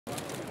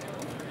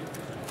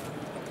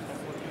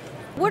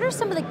What are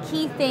some of the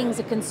key things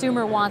a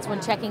consumer wants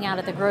when checking out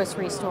at the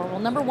grocery store? Well,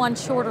 number one,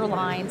 shorter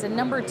lines, and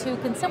number two,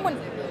 can someone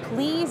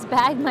please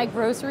bag my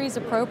groceries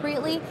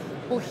appropriately?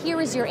 Well, here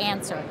is your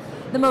answer.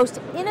 The most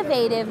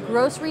innovative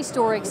grocery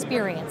store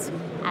experience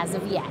as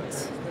of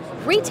yet.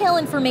 Retail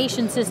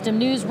Information System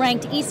News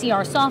ranked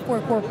ECR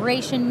Software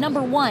Corporation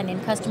 #1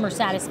 in customer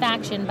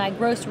satisfaction by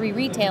grocery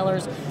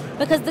retailers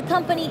because the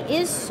company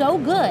is so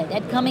good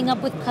at coming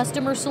up with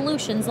customer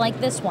solutions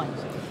like this one.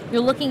 You're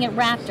looking at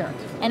Raptor,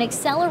 an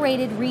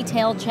accelerated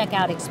retail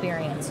checkout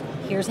experience.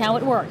 Here's how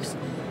it works.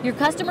 Your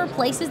customer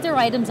places their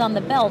items on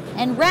the belt,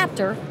 and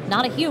Raptor,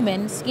 not a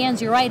human,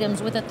 scans your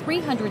items with a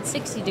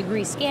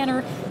 360-degree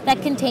scanner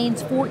that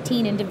contains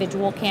 14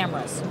 individual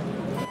cameras.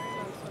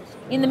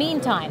 In the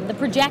meantime, the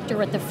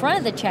projector at the front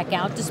of the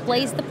checkout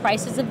displays the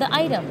prices of the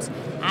items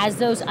as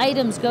those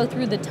items go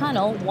through the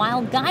tunnel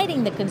while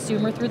guiding the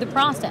consumer through the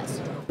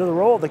process. So the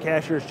role of the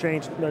cashier has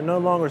changed. They're no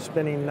longer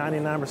spending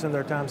 99% of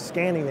their time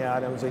scanning the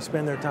items. They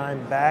spend their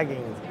time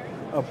bagging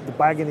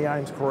the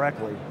items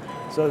correctly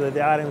so that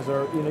the items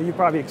are, you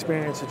probably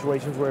experience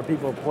situations where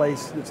people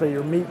place, let's say,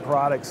 your meat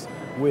products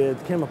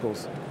with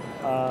chemicals.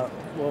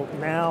 Well,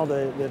 now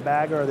the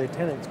bagger or the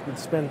attendant can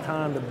spend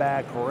time to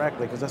bag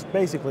correctly because that's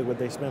basically what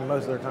they spend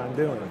most of their time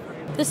doing.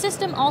 The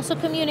system also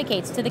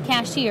communicates to the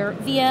cashier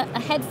via a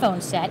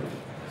headphone set.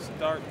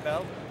 Start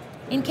belt.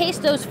 In case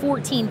those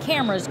 14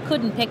 cameras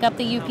couldn't pick up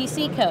the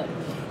UPC code.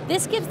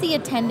 This gives the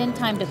attendant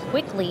time to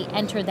quickly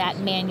enter that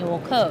manual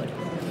code.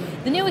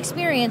 The new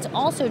experience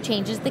also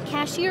changes the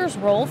cashier's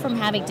role from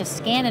having to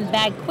scan and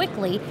bag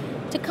quickly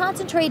to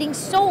concentrating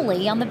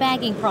solely on the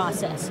bagging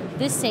process.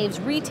 This saves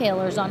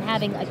retailers on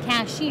having a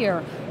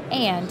cashier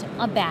and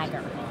a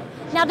bagger.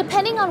 Now,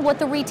 depending on what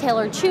the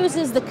retailer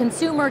chooses, the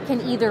consumer can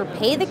either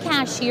pay the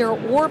cashier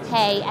or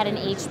pay at an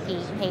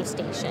HP pay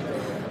station.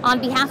 On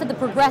behalf of the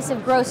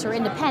Progressive Grocer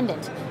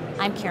Independent,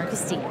 I'm Karen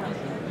Castillo.